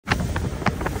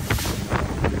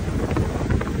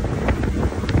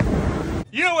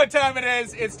You know what time it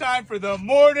is? It's time for the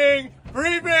morning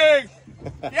briefing.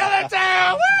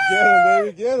 Yellowtail! Get him,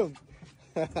 baby, get him.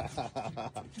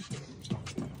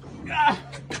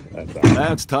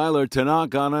 That's Tyler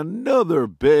Tannock on another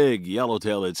big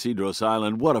yellowtail at Cedros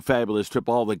Island. What a fabulous trip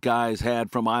all the guys had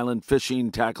from island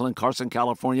fishing, tackling, Carson,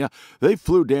 California. They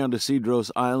flew down to Cedros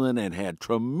Island and had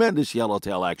tremendous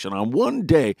yellowtail action. On one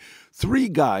day, 3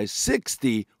 guys,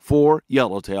 64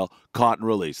 yellowtail, caught and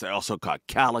released. They also caught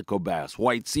calico bass,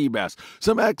 white sea bass,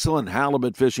 some excellent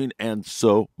halibut fishing, and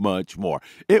so much more.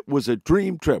 It was a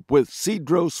dream trip with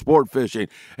Cedros Sport Fishing,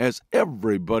 as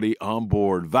everybody on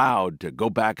board vowed to go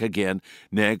back again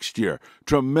next year.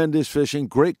 Tremendous fishing,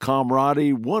 great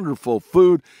camaraderie, wonderful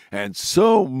food, and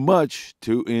so much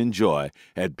to enjoy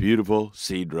at beautiful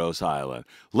Cedros Island.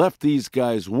 Left these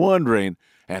guys wondering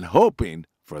and hoping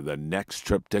for the next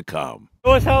trip to come.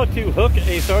 Show us how to hook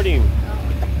a sardine.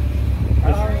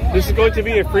 This is going to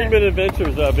be a Friedman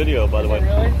Adventures video, by the way.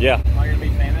 Really? Yeah. Am I going to be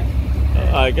famous?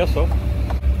 I guess so.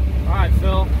 Alright,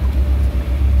 Phil. I'm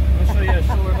going to show you a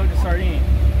shoulder hook of sardine.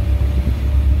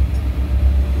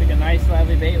 Take a nice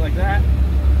lively bait like that.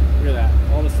 Look at that.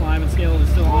 All the slime and scale is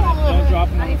still on it. Don't drop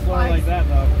them on the floor like that,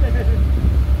 though.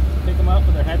 Pick them up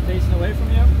with their head facing away from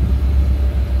you.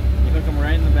 You hook them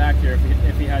right in the back here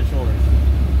if he has shoulders.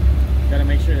 Got to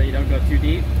make sure that you don't go too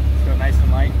deep. Just go nice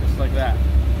and light, just like that.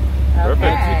 Perfect. If you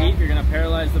go too deep, you're going to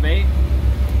paralyze the bait.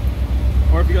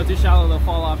 Or if you go too shallow, they'll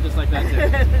fall off just like that too.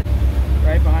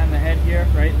 Right behind the head here,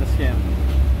 right in the skin.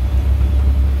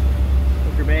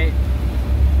 Hook your bait.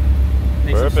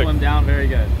 Makes them swim down very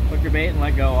good. Hook your bait and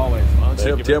let go always. On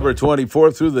September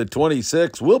 24th through the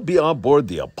 26th, we'll be on board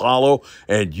the Apollo,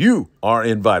 and you are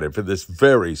invited for this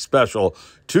very special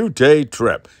 2-day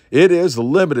trip. It is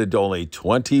limited to only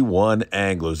 21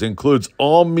 anglers, includes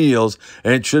all meals,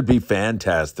 and should be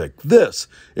fantastic. This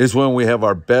is when we have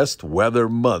our best weather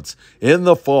months in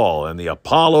the fall, and the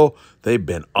Apollo, they've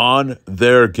been on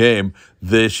their game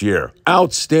this year.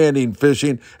 Outstanding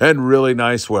fishing and really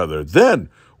nice weather. Then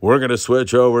we're going to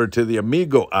switch over to the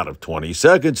Amigo out of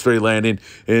 22nd Street Landing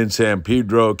in San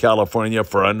Pedro, California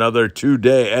for another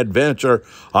 2-day adventure.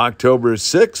 October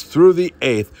 6th through the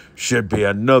 8th should be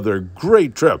another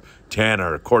great trip.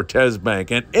 Tanner, Cortez Bank,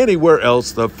 and anywhere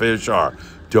else the fish are.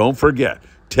 Don't forget,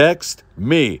 text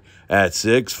me at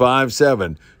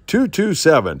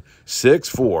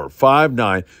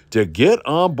 657-227-6459 to get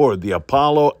on board the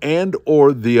Apollo and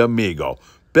or the Amigo.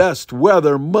 Best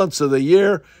weather months of the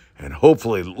year, and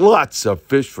hopefully lots of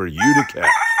fish for you to catch.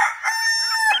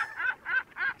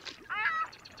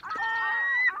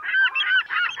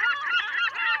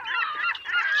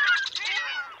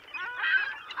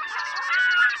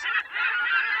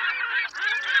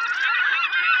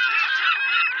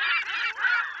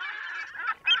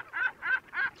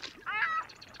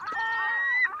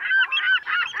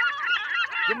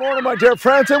 Good morning, my dear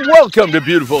friends, and welcome to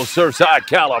beautiful Surfside,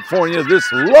 California this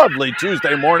lovely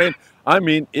Tuesday morning. I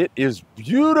mean, it is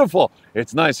beautiful.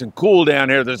 It's nice and cool down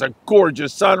here. There's a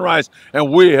gorgeous sunrise,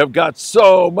 and we have got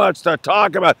so much to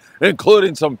talk about,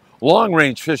 including some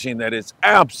long-range fishing that is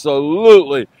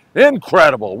absolutely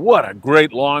incredible. What a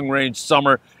great long-range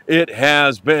summer it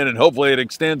has been, and hopefully it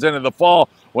extends into the fall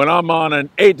when I'm on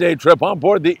an 8-day trip on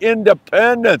board the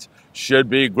Independence. Should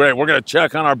be great. We're going to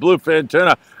check on our bluefin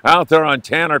tuna out there on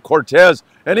Tanner, Cortez,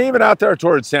 and even out there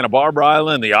towards Santa Barbara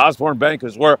Island. The Osborne Bank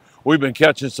is where we've been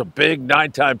catching some big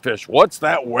nighttime fish. What's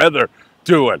that weather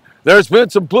doing? There's been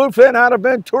some bluefin out of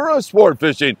Ventura sport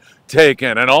fishing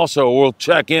taken, and also we'll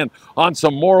check in on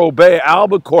some Morro Bay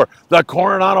albacore, the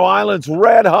Coronado Islands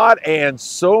red hot, and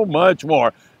so much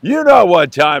more. You know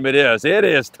what time it is. It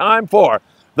is time for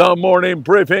the morning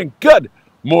briefing. Good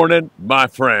morning, my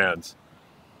friends.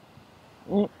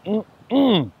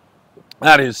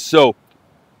 That is so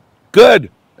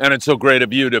good, and it's so great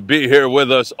of you to be here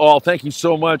with us all. Thank you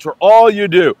so much for all you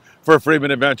do for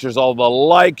Friedman Adventures, all the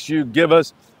likes you give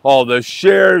us, all the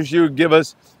shares you give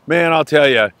us. Man, I'll tell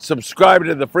you, subscribing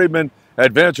to the Friedman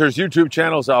Adventures YouTube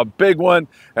channel is a big one,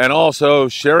 and also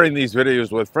sharing these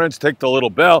videos with friends. Tick the little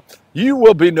bell. You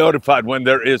will be notified when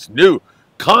there is new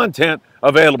content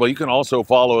available. You can also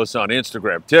follow us on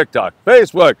Instagram, TikTok,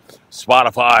 Facebook,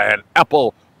 Spotify, and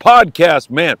Apple Podcasts.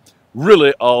 Man,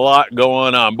 really a lot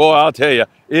going on. Boy, I'll tell you,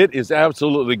 it is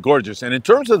absolutely gorgeous. And in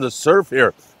terms of the surf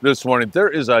here this morning, there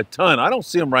is a ton. I don't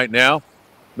see them right now.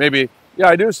 Maybe, yeah,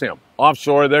 I do see them.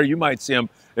 Offshore there, you might see them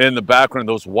in the background,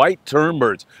 those white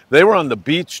turnbirds. They were on the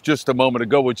beach just a moment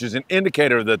ago, which is an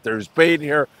indicator that there's bait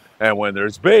here. And when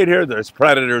there's bait here, there's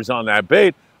predators on that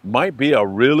bait. Might be a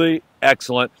really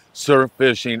excellent surf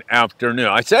fishing afternoon.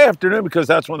 I say afternoon because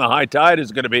that's when the high tide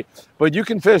is going to be, but you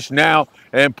can fish now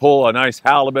and pull a nice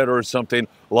halibut or something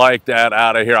like that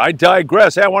out of here. I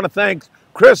digress. I want to thank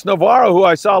Chris Navarro, who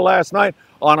I saw last night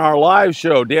on our live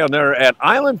show down there at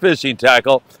Island Fishing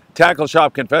Tackle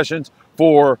Shop Confessions,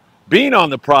 for being on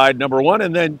the Pride, number one,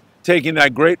 and then taking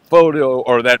that great photo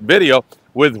or that video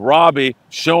with Robbie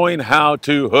showing how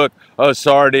to hook a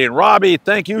sardine. Robbie,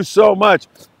 thank you so much.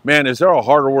 Man, is there a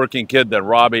harder working kid than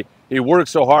Robbie? He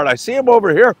works so hard. I see him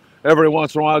over here every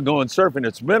once in a while going surfing.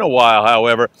 It's been a while,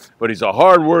 however, but he's a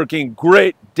hard-working,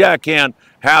 great deckhand.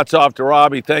 Hats off to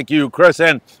Robbie. Thank you, Chris.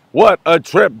 And what a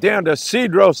trip down to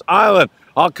Cedros Island.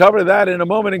 I'll cover that in a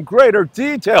moment in greater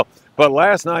detail. But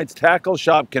last night's Tackle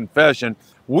Shop Confession,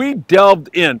 we delved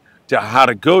in to how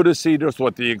to go to Cedros,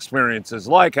 what the experience is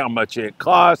like, how much it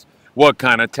costs, what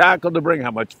kind of tackle to bring,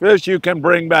 how much fish you can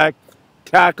bring back.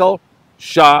 Tackle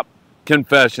Shop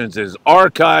Confessions is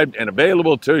archived and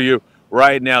available to you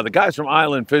right now. The guys from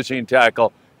Island Fishing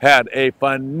Tackle had a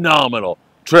phenomenal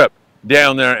trip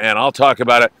down there, and I'll talk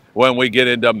about it when we get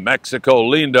into Mexico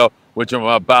Lindo, which I'm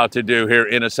about to do here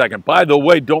in a second. By the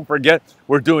way, don't forget,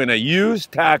 we're doing a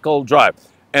used tackle drive,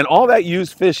 and all that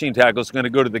used fishing tackle is going to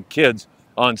go to the kids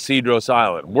on Cedros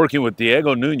Island. Working with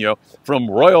Diego Nuno from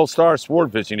Royal Star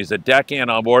Sport Fishing. He's a deckhand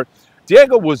on board.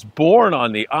 Diego was born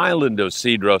on the island of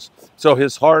Cedros, so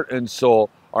his heart and soul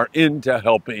are into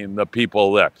helping the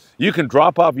people there. You can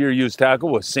drop off your used tackle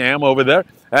with Sam over there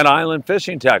at Island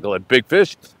Fishing Tackle at Big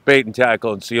Fish Bait and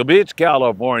Tackle in Seal Beach,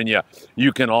 California.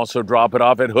 You can also drop it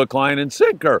off at Hook, Line, and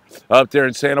Sinker up there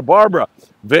in Santa Barbara.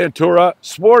 Ventura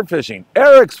Sport Fishing,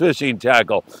 Eric's Fishing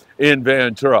Tackle in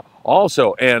Ventura.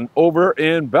 Also, and over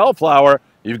in Bellflower,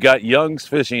 you've got Young's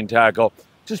Fishing Tackle.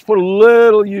 Just put a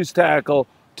little used tackle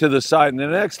to the side, and the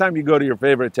next time you go to your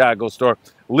favorite tackle store,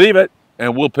 leave it,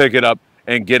 and we'll pick it up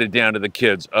and get it down to the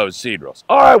kids of Cedros.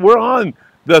 All right, we're on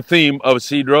the theme of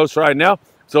Cedros right now,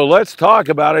 so let's talk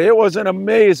about it. It was an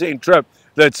amazing trip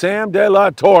that Sam De La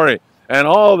Torre and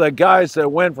all the guys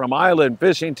that went from Island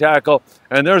Fishing Tackle,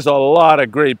 and there's a lot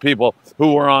of great people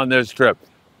who were on this trip.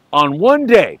 On one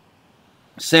day,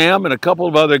 Sam and a couple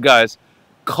of other guys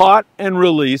caught and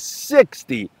released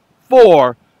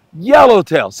 64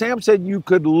 yellowtail. Sam said you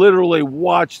could literally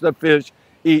watch the fish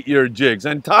eat your jigs.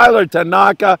 And Tyler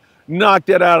Tanaka knocked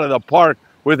it out of the park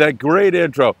with that great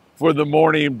intro for the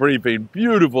morning briefing.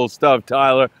 Beautiful stuff,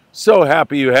 Tyler. So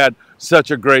happy you had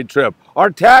such a great trip. Our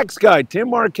tax guy, Tim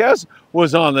Marquez,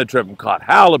 was on the trip and caught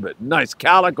halibut, nice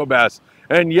calico bass,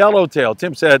 and yellowtail.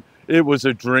 Tim said it was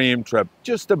a dream trip.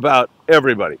 Just about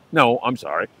everybody, no, I'm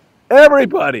sorry,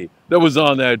 everybody that was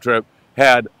on that trip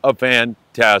had a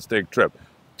fantastic trip.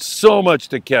 So much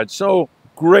to catch, so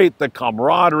great the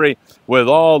camaraderie with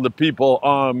all the people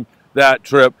on that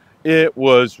trip. It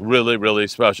was really, really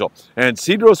special. And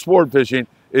Cedros Sport Fishing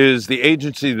is the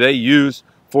agency they use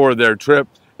for their trip.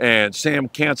 And Sam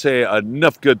can't say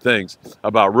enough good things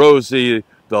about Rosie,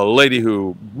 the lady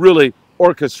who really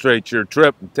orchestrates your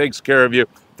trip and takes care of you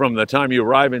from the time you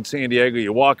arrive in San Diego.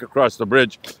 You walk across the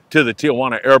bridge to the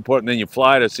Tijuana airport, and then you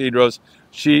fly to Cedros.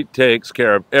 She takes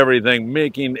care of everything,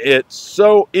 making it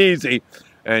so easy.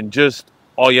 And just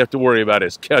all you have to worry about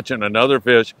is catching another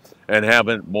fish and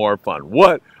having more fun.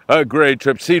 What a great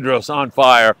trip. Cedros on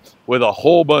fire with a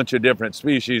whole bunch of different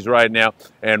species right now.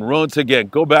 And once again,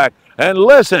 go back and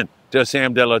listen to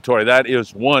Sam De La Torre. That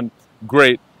is one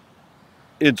great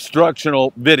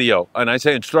instructional video. And I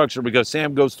say instructional because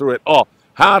Sam goes through it all.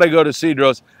 How to go to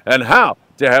Cedros and how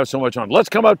to have so much fun. Let's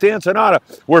come up to Ensenada.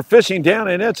 We're fishing down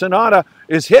in Ensenada.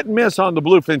 Is hit and miss on the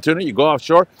bluefin tuna. You go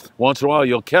offshore, once in a while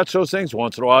you'll catch those things,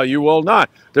 once in a while you will not.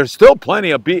 There's still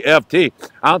plenty of BFT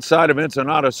outside of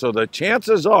Ensenada, so the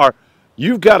chances are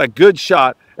you've got a good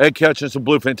shot at catching some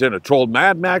bluefin tuna. Trolled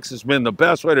Mad Max has been the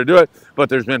best way to do it, but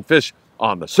there's been fish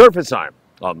on the surface iron,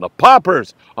 on the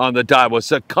poppers, on the Daiwa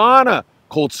Sakana,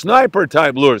 Cold Sniper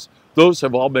type lures. Those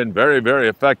have all been very, very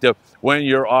effective when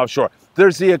you're offshore.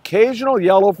 There's the occasional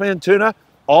yellowfin tuna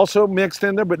also mixed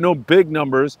in there, but no big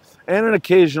numbers, and an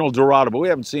occasional dorado, but we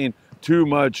haven't seen too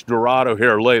much dorado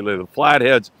here lately. The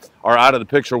flatheads are out of the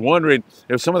picture, wondering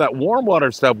if some of that warm water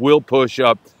stuff will push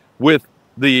up with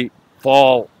the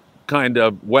fall kind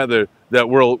of weather that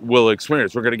we'll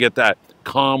experience. We're going to get that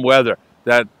calm weather,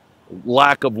 that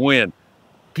lack of wind,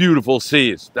 beautiful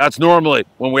seas. That's normally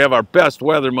when we have our best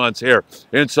weather months here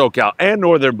in SoCal and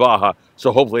Northern Baja.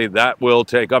 So hopefully that will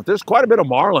take off. There's quite a bit of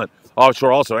marlin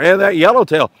offshore also. And that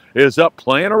yellowtail is up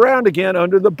playing around again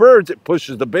under the birds. It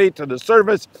pushes the bait to the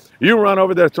surface. You run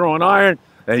over there throwing iron,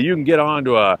 and you can get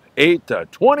onto a 8 to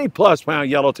 20 plus pound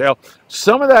yellowtail.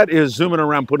 Some of that is zooming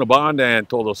around Punta Banda and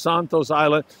Todos Santos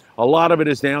Island. A lot of it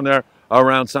is down there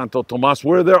around Santo Tomas,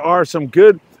 where there are some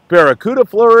good barracuda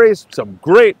flurries, some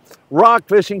great rock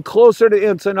fishing closer to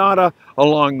Ensenada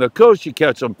along the coast. You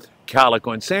catch some calico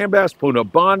and sand bass, Puna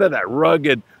Banda, that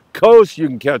rugged coast. You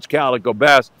can catch calico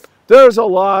bass. There's a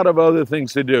lot of other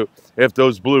things to do if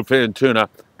those bluefin tuna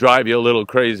drive you a little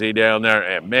crazy down there.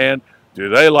 And man, do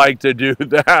they like to do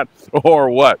that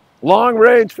or what? Long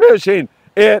range fishing,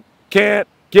 it can't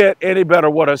get any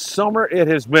better. What a summer it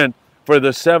has been for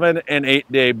the 7 and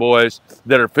 8 day boys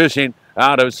that are fishing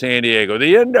out of San Diego.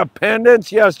 The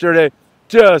Independents yesterday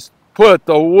just put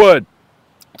the wood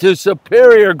to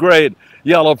superior grade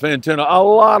yellowfin tuna, a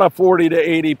lot of 40 to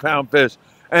 80 pound fish,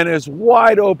 and as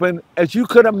wide open as you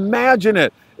could imagine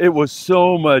it. It was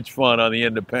so much fun on the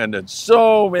Independence,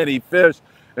 so many fish,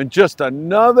 and just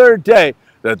another day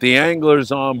that the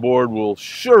anglers on board will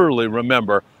surely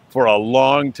remember for a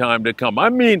long time to come. I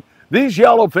mean, these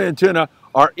yellowfin tuna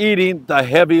are eating the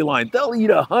heavy line. They'll eat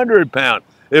 100 pound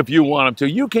if you want them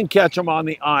to. You can catch them on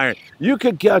the iron. You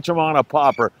can catch them on a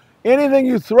popper. Anything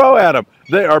you throw at them,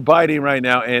 they are biting right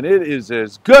now, and it is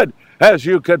as good as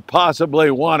you could possibly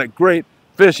want it. Great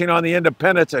fishing on the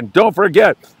Independence, and don't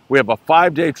forget, we have a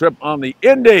 5-day trip on the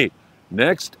Indy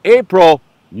next April.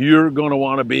 You're going to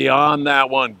want to be on that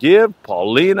one. Give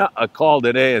Paulina a call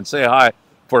today and say hi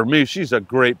for me. She's a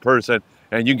great person,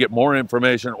 and you can get more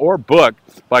information or book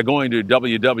by going to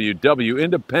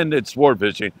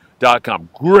www.independentsportfishing.com.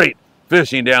 Great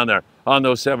fishing down there on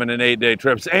those 7 and 8 day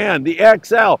trips. And the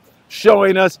XL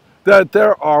showing us that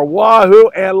there are wahoo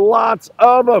and lots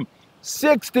of them.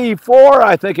 64,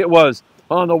 I think it was,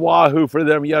 on the wahoo for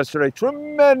them yesterday.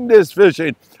 Tremendous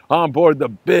fishing on board the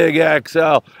big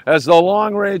XL as the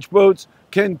long-range boats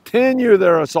continue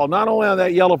their assault, not only on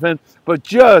that yellowfin, but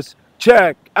just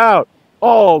check out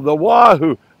all the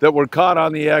wahoo that were caught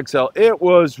on the XL. It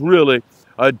was really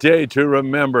a day to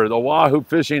remember. The wahoo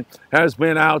fishing has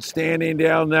been outstanding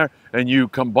down there, and you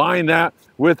combine that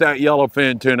with that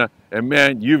yellowfin tuna, and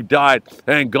man, you've died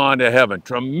and gone to heaven.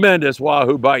 Tremendous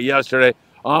wahoo bite yesterday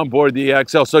on board the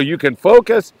XL. So you can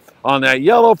focus on that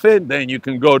yellowfin, then you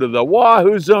can go to the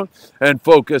wahoo zone and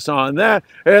focus on that.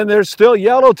 And there's still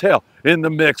yellowtail in the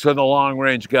mix for the long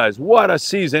range guys. What a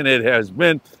season it has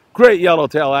been. Great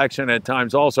yellowtail action at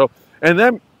times also. And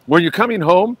then when you're coming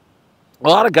home, a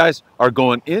lot of guys are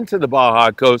going into the Baja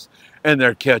coast and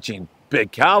they're catching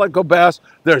big calico bass.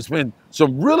 There's been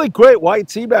some really great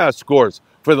white sea bass scores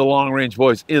for the long range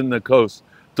boys in the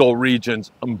coastal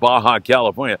regions in Baja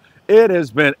California. It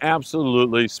has been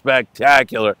absolutely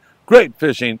spectacular. Great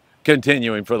fishing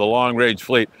continuing for the long range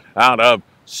fleet out of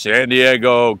San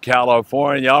Diego,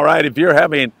 California. All right, if you're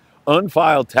having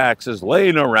unfiled taxes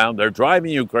laying around, they're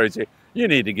driving you crazy, you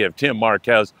need to give Tim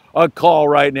Marquez a call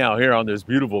right now here on this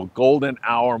beautiful golden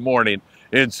hour morning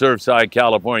in Surfside,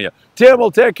 California. Tim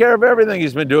will take care of everything.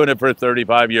 He's been doing it for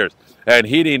 35 years. And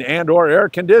heating and or air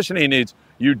conditioning needs,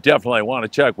 you definitely want to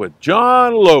check with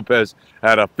John Lopez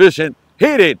at Efficient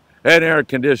Heating and Air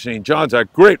Conditioning. John's a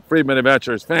great Friedman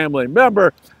Adventures family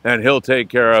member, and he'll take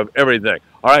care of everything.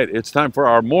 All right, it's time for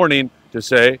our morning to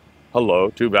say hello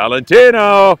to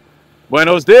Valentino.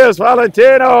 Buenos dias,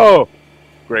 Valentino.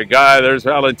 Great guy. There's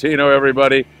Valentino,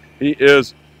 everybody. He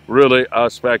is really a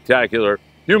spectacular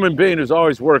human being who's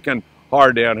always working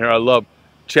hard down here. I love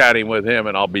chatting with him,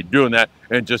 and I'll be doing that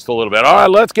in just a little bit. All right,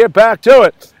 let's get back to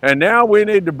it. And now we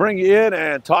need to bring you in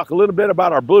and talk a little bit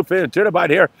about our bluefin tuna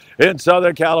bite here in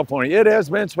Southern California. It has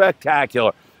been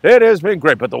spectacular. It has been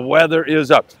great, but the weather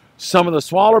is up. Some of the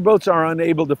smaller boats are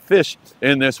unable to fish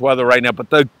in this weather right now, but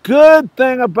the good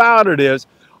thing about it is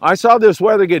I saw this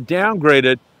weather get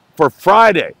downgraded for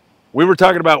Friday. We were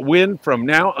talking about wind from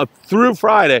now up through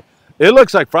Friday. It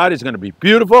looks like Friday's going to be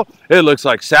beautiful. It looks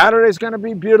like Saturday's going to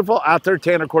be beautiful out there,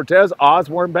 Tanner Cortez,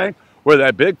 Osborne Bank, where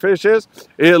that big fish is.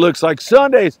 It looks like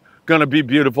Sunday's going to be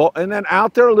beautiful. And then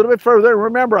out there a little bit further,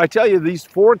 remember, I tell you, these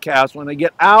forecasts, when they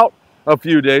get out a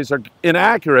few days, are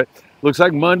inaccurate. Looks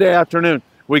like Monday afternoon,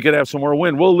 we could have some more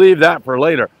wind. We'll leave that for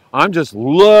later. I'm just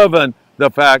loving the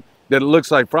fact that it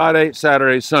looks like Friday,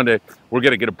 Saturday, Sunday, we're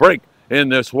going to get a break in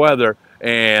this weather.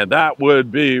 And that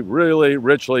would be really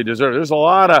richly deserved. There's a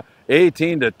lot of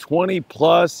 18 to 20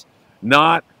 plus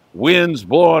knot winds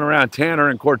blowing around Tanner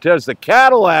and Cortez. The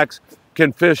Cadillacs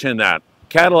can fish in that.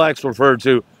 Cadillacs refer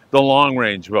to the long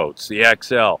range boats, the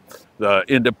XL, the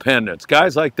Independents,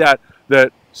 guys like that,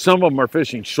 that some of them are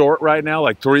fishing short right now,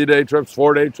 like 3-day trips,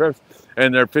 4-day trips,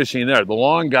 and they're fishing there. The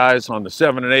long guys on the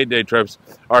 7 and 8 day trips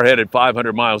are headed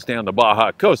 500 miles down the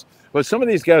Baja coast. But some of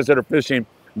these guys that are fishing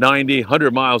 90,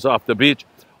 100 miles off the beach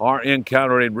are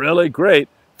encountering really great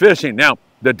fishing. Now,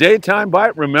 the daytime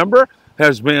bite, remember,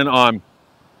 has been on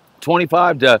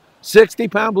 25 to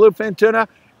 60-pound bluefin tuna.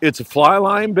 It's a fly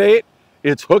line bait.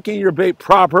 It's hooking your bait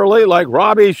properly like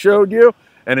Robbie showed you,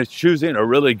 and it's choosing a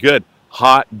really good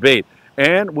hot bait.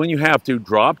 And when you have to,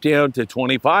 drop down to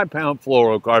 25-pound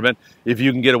fluorocarbon. If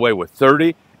you can get away with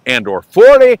 30 and or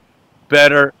 40,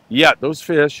 better yet. Those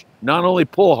fish not only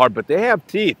pull hard, but they have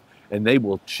teeth, and they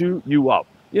will chew you up.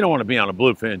 You don't want to be on a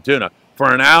bluefin tuna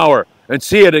for an hour and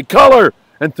see it in color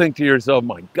and think to yourself,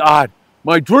 my God,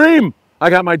 my dream.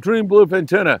 I got my dream bluefin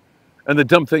tuna. And the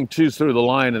dumb thing chews through the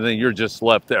line, and then you're just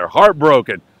left there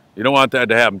heartbroken. You don't want that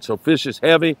to happen. So fish as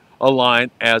heavy a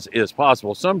line as is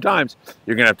possible. Sometimes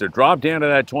you're going to have to drop down to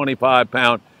that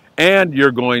 25-pound, and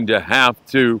you're going to have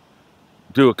to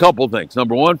do a couple things.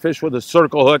 Number one, fish with a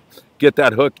circle hook. Get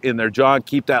that hook in their jaw and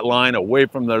keep that line away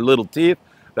from their little teeth.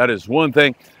 That is one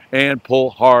thing. And pull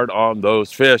hard on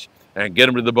those fish and get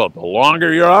them to the boat. The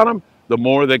longer you're on them, the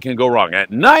more they can go wrong.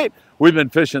 At night, we've been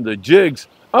fishing the jigs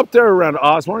up there around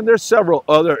Osborne. There's several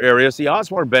other areas. The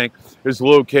Osborne Bank is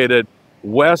located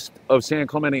west of San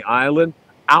Clemente Island,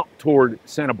 out toward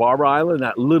Santa Barbara Island,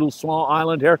 that little small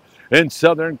island here in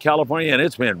Southern California. And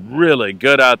it's been really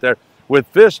good out there with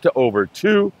fish to over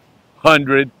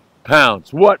 200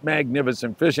 pounds. What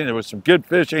magnificent fishing. There was some good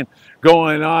fishing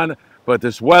going on, but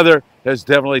this weather has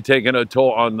definitely taken a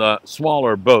toll on the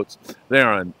smaller boats. They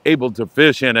are unable to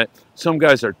fish in it. Some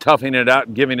guys are toughing it out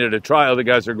and giving it a try. Other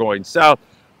guys are going south.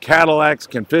 Cadillacs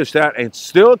can fish that and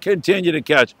still continue to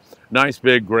catch nice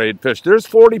big grade fish. There's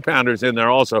 40-pounders in there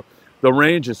also. The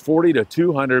range is 40 to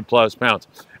 200 plus pounds.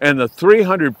 And the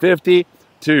 350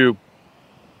 to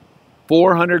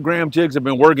 400-gram jigs have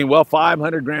been working well.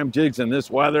 500-gram jigs in this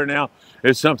weather now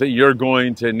is something you're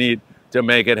going to need to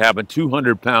make it happen.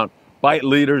 200-pound bite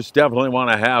leaders definitely want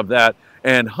to have that.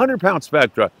 And 100-pound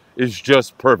Spectra is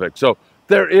just perfect. So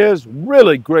there is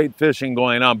really great fishing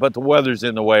going on, but the weather's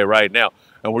in the way right now.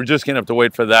 And we're just going to have to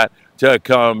wait for that to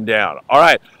come down. All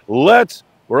right, let's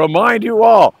remind you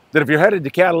all that if you're headed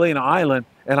to Catalina Island,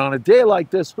 and on a day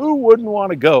like this, who wouldn't want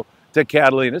to go to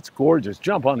Catalina? It's gorgeous.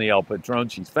 Jump on the El Patron.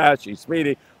 She's fast, she's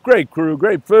speedy, great crew,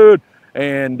 great food,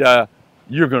 and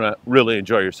you're going to really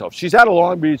enjoy yourself. She's out of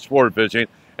Long Beach sport fishing,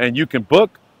 and you can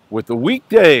book with the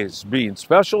weekdays being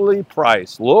specially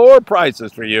priced, lower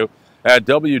prices for you at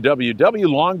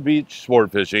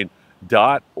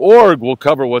www.longbeachsportfishing.org. We'll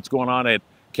cover what's going on at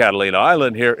Catalina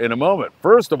Island here in a moment.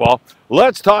 First of all,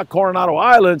 let's talk Coronado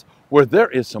Islands, where there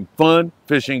is some fun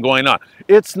fishing going on.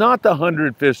 It's not the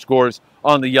 100 fish scores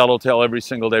on the Yellowtail every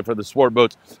single day for the sport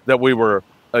boats that we were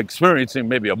experiencing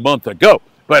maybe a month ago,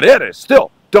 but it is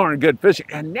still darn good fishing.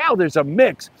 And now there's a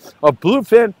mix of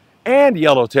bluefin and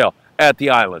yellowtail at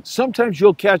the island. Sometimes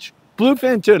you'll catch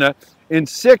bluefin tuna in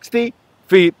 60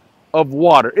 feet of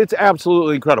water. It's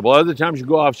absolutely incredible. Other times you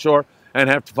go offshore and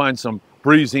have to find some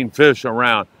breezing fish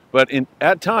around. But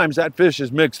at times that fish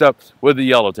is mixed up with the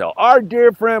yellowtail. Our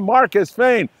dear friend Marcus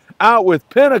Fain out with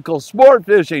Pinnacle Sport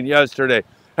Fishing yesterday.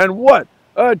 And what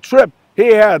a trip.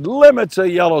 He had limits of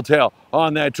yellowtail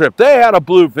on that trip. They had a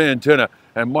bluefin tuna.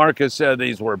 And Marcus said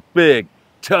these were big,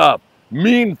 tough,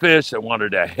 mean fish that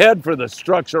wanted to head for the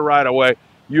structure right away.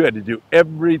 You had to do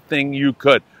everything you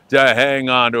could to hang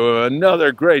on to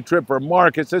another great trip for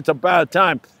Marcus. It's about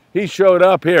time he showed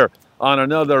up here on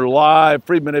another live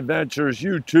Friedman Adventures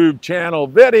YouTube channel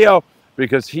video,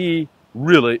 because he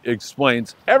really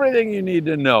explains everything you need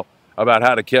to know about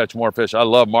how to catch more fish. I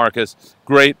love Marcus.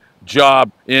 Great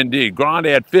job indeed. Grande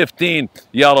had 15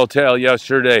 yellowtail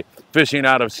yesterday, fishing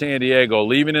out of San Diego,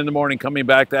 leaving in the morning, coming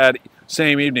back that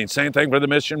same evening. Same thing for the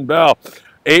Mission Belle.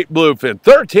 8 bluefin,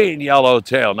 13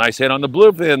 yellowtail. Nice hit on the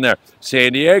bluefin there.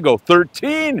 San Diego,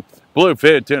 13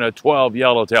 bluefin tuna, 12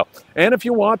 yellowtail. And if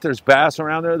you want, there's bass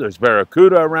around there, there's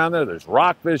barracuda around there, there's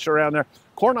rockfish around there.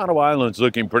 Coronado Island's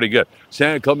looking pretty good.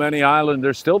 San Clemente Island,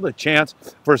 there's still the chance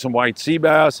for some white sea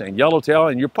bass and yellowtail,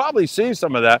 and you'll probably see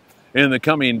some of that in the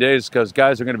coming days because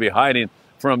guys are going to be hiding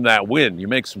from that wind. You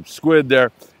make some squid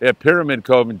there at Pyramid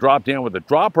Cove and drop down with a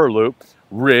dropper loop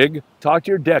rig. Talk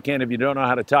to your deckhand if you don't know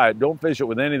how to tie it. Don't fish it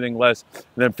with anything less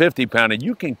than 50 pound, and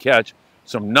you can catch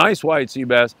some nice white sea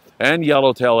bass and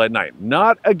yellowtail at night.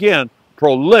 Not, again,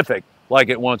 prolific like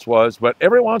it once was, but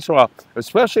every once in a while,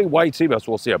 especially white sea bass,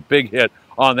 we'll see a big hit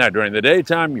on that. During the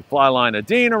daytime, you fly line a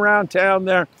Dean around town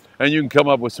there, and you can come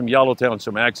up with some yellowtail and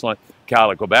some excellent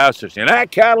calico bass fishing. And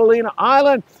at Catalina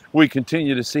Island, we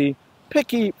continue to see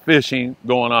picky fishing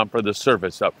going on for the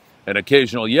surface stuff. An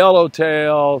occasional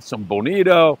yellowtail, some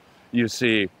bonito. You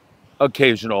see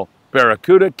occasional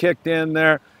barracuda kicked in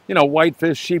there. You know,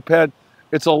 whitefish, sheephead.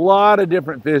 It's a lot of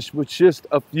different fish with just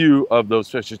a few of those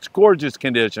fish. It's gorgeous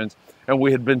conditions, and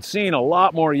we had been seeing a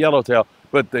lot more yellowtail,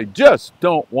 but they just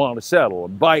don't want to settle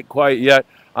and bite quite yet.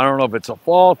 I don't know if it's a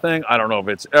fall thing. I don't know if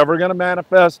it's ever going to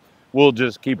manifest. We'll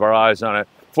just keep our eyes on it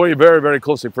for you very, very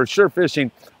closely. For sure,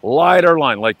 fishing lighter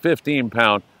line, like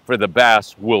 15-pound for the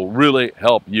bass, will really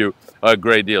help you a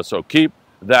great deal. So keep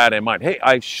that in mind. Hey,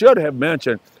 I should have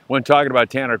mentioned when talking about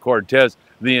Tanner Cortez,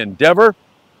 the Endeavor,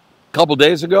 a couple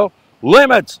days ago,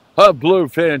 limits of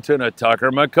bluefin tuna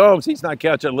Tucker McCombs. He's not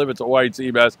catching limits of white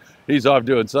sea bass. He's off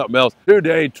doing something else.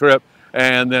 2-day trip.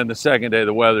 And then the second day,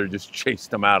 the weather just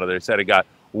chased him out of there. Said it got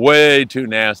way too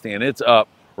nasty, and it's up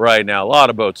right now. A lot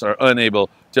of boats are unable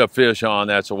to fish on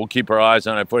that, so we'll keep our eyes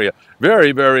on it for you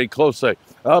very, very closely.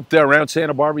 Up there around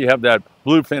Santa Barbara, you have that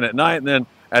bluefin at night, and then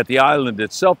at the island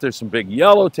itself, there's some big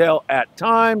yellowtail at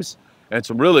times and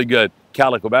some really good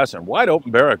calico bass and wide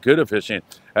open barracuda fishing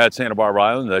at Santa Barbara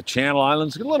Island. The Channel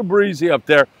Islands, a little breezy up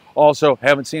there. Also,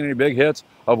 haven't seen any big hits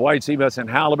of white sea bass and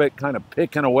halibut, kind of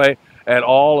picking away at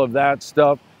all of that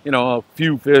stuff. You know, a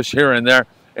few fish here and there.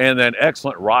 And then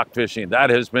excellent rock fishing. That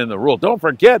has been the rule. Don't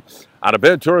forget, out of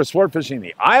Ventura Sport Fishing,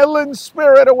 the Island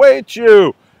Spirit awaits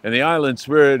you. And the Island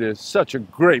Spirit is such a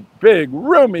great, big,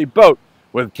 roomy boat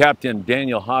with Captain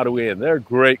Daniel Hadaway and their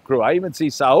great crew. I even see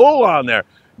Saul on there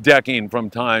decking from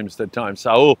time to time.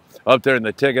 Saul up there in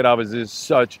the ticket office is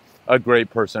such a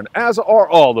great person, as are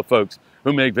all the folks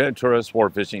who make Ventura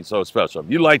Sport Fishing so special. If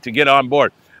you'd like to get on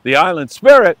board the Island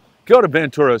Spirit, go to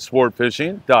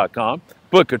VenturaSportFishing.com.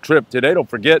 Book a trip today. Don't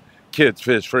forget, kids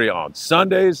fish free on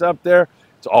Sundays up there.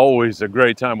 It's always a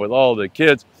great time with all the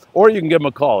kids. Or you can give them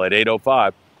a call at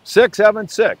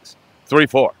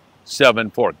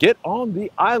 805-676-3474. Get on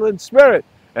the Island Spirit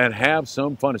and have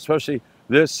some fun, especially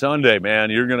this Sunday, man.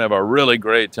 You're going to have a really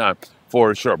great time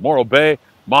for sure. Morro Bay,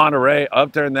 Monterey,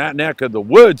 up there in that neck of the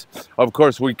woods. Of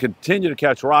course, we continue to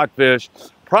catch rockfish.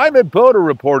 Private boater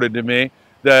reported to me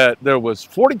that there was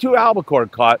 42 albacore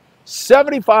caught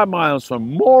 75 miles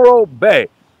from Morro Bay.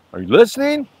 Are you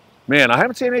listening? Man, I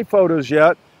haven't seen any photos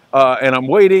yet, and I'm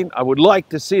waiting. I would like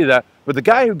to see that. But the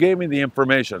guy who gave me the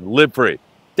information, live free,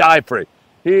 die free,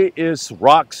 he is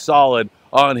rock solid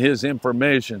on his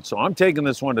information. So I'm taking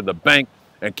this one to the bank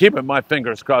and keeping my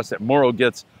fingers crossed that Morro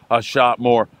gets a shot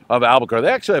more of albacore. They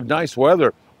actually have nice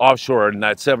weather offshore in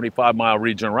that 75-mile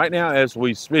region right now as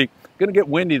we speak. Going to get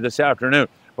windy this afternoon.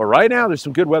 But right now, there's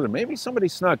some good weather. Maybe somebody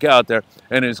snuck out there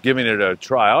and is giving it a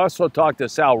try. I also talked to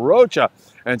Sal Rocha,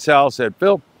 and Sal said,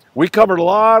 Phil, we covered a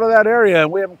lot of that area,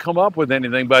 and we haven't come up with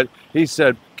anything. But he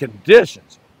said,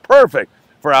 conditions, perfect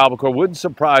for albacore. Wouldn't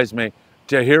surprise me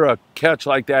to hear a catch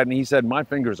like that. And he said, my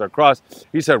fingers are crossed.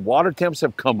 He said, water temps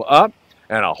have come up,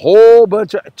 and a whole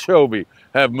bunch of chovy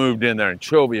have moved in there. And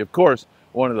chovy, of course,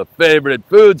 one of the favorite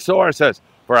food sources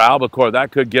for albacore.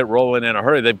 That could get rolling in a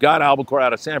hurry. They've got albacore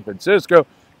out of San Francisco,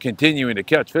 continuing to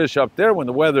catch fish up there when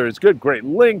the weather is good. Great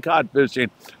lingcod fishing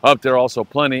up there. Also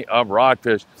plenty of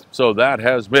rockfish. So that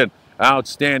has been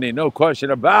outstanding. No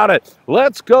question about it.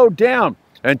 Let's go down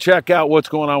and check out what's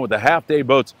going on with the half-day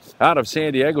boats out of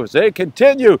San Diego as they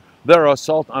continue their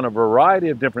assault on a variety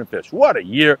of different fish. What a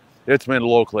year it's been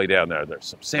locally down there. There's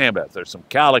some sand bass. There's some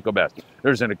calico bass.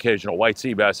 There's an occasional white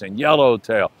sea bass and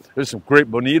yellowtail. There's some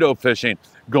great bonito fishing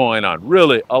going on.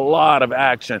 Really a lot of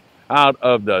action out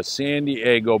of the San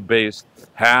Diego-based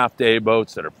half-day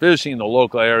boats that are fishing the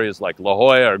local areas like La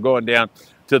Jolla or going down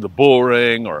to the Bull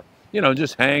Ring or, you know,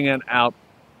 just hanging out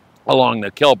along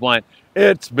the kelp line.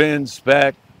 It's been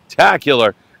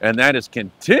spectacular, and that is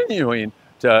continuing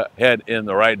to head in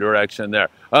the right direction there.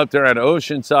 Up there at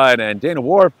Oceanside and Dana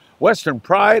Wharf, Western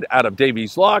Pride out of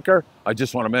Davies Locker. I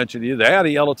just want to mention to you, they had a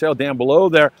yellowtail down below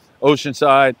there,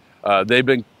 Oceanside. They've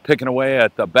been picking away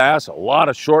at the bass, a lot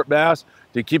of short bass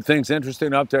to keep things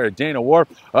interesting up there at Dana Wharf.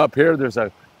 Up here, there's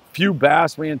a few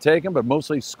bass being taken, but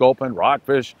mostly sculpin,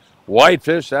 rockfish,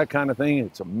 whitefish, that kind of thing.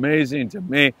 It's amazing to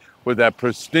me with that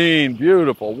pristine,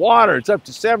 beautiful water. It's up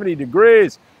to 70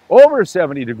 degrees, over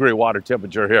 70-degree water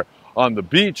temperature here on the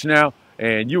beach now,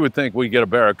 and you would think we get a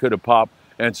barracuda pop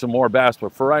and some more bass,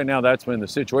 but for right now, that's been the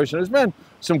situation. There's been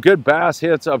some good bass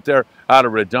hits up there out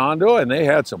of Redondo, and they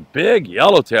had some big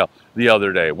yellowtail the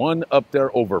other day. One up there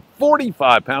over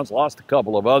 45 pounds, lost a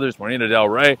couple of others. Marina Del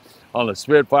Rey on the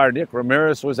Spitfire. Nick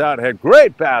Ramirez was out, had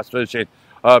great bass fishing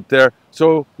up there.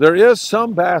 So there is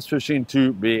some bass fishing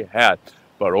to be had.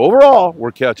 But overall,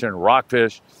 we're catching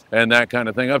rockfish and that kind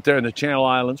of thing. Up there in the Channel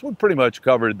Islands, we pretty much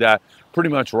covered that. Pretty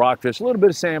much rockfish, a little bit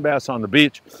of sand bass on the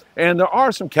beach. And there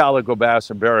are some calico bass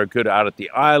and barracuda out at the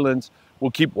islands.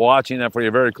 We'll keep watching that for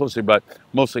you very closely, but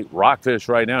mostly rockfish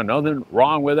right now. Nothing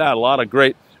wrong with that. A lot of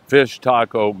great fish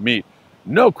taco meat.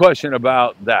 No question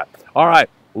about that. All right,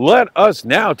 let us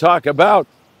now talk about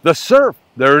the surf.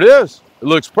 There it is. It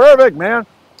looks perfect, man.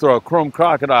 Throw a chrome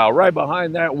crocodile right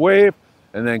behind that wave.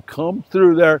 and then come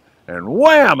through there and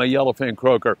wham, a yellowfin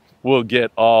croaker will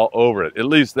get all over it. At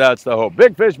least that's the hope.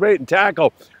 Big Fish Bait and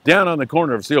Tackle down on the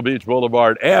corner of Seal Beach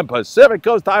Boulevard and Pacific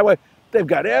Coast Highway. They've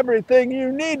got everything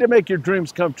you need to make your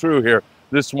dreams come true here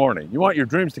this morning. You want your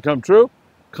dreams to come true?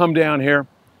 Come down here,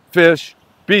 fish,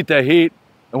 beat the heat,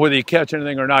 and whether you catch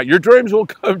anything or not, your dreams will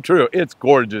come true. It's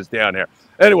gorgeous down here.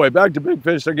 Anyway, back to Big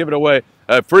Fish. They're giving away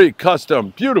a free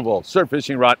custom, beautiful surf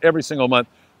fishing rod every single month.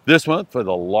 This month for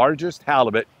the largest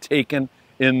halibut taken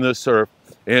in the surf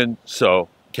in SoCal.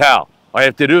 All you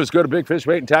have to do is go to Big Fish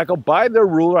Bait and Tackle, buy their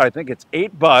ruler. I think it's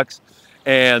 $8,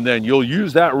 and then you'll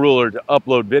use that ruler to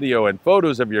upload video and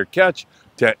photos of your catch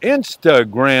to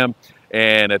Instagram.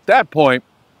 And at that point,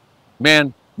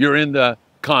 man, you're in the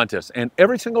contest. And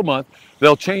every single month,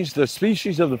 they'll change the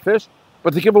species of the fish,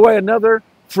 but they give away another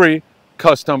free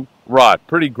custom rod.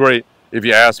 Pretty great if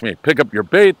you ask me. Pick up your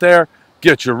bait there,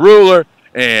 get your ruler,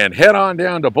 and head on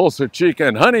down to Bolsa Chica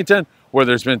and Huntington, where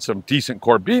there's been some decent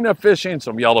corbina fishing,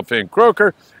 some yellowfin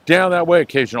croaker down that way,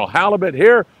 occasional halibut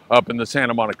here, up in the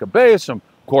Santa Monica Bay, some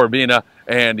corbina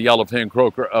and yellowfin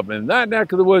croaker up in that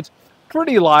neck of the woods.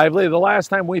 Pretty lively. The last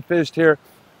time we fished here,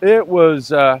 it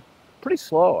was pretty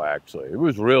slow, actually. It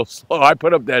was real slow. I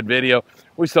put up that video.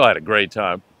 We still had a great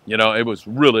time. You know, it was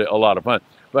really a lot of fun.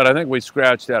 But I think we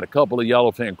scratched out a couple of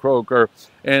yellowfin croaker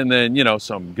and then, you know,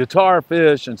 some guitar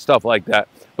fish and stuff like that.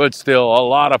 But still a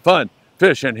lot of fun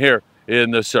fishing here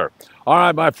in the surf. All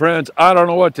right, my friends, I don't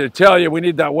know what to tell you. We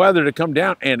need that weather to come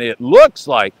down, and it looks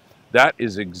like that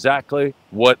is exactly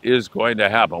what is going to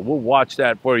happen. We'll watch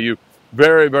that for you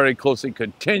very, very closely.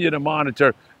 Continue to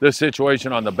monitor the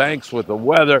situation on the banks with the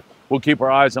weather. We'll keep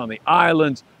our eyes on the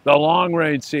islands. The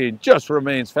long-range scene just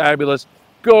remains fabulous.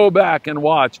 Go back and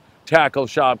watch Tackle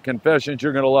Shop Confessions.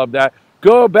 You're going to love that.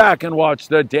 Go back and watch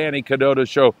the Danny Cadota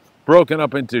Show, broken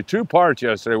up into 2 parts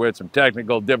yesterday. We had some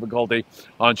technical difficulty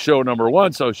on show number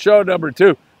 1. So show number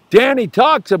 2, Danny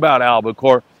talks about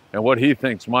albacore and what he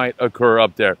thinks might occur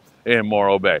up there in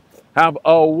Morro Bay. Have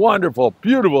a wonderful,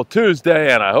 beautiful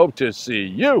Tuesday, and I hope to see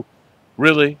you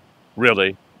really,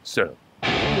 really soon.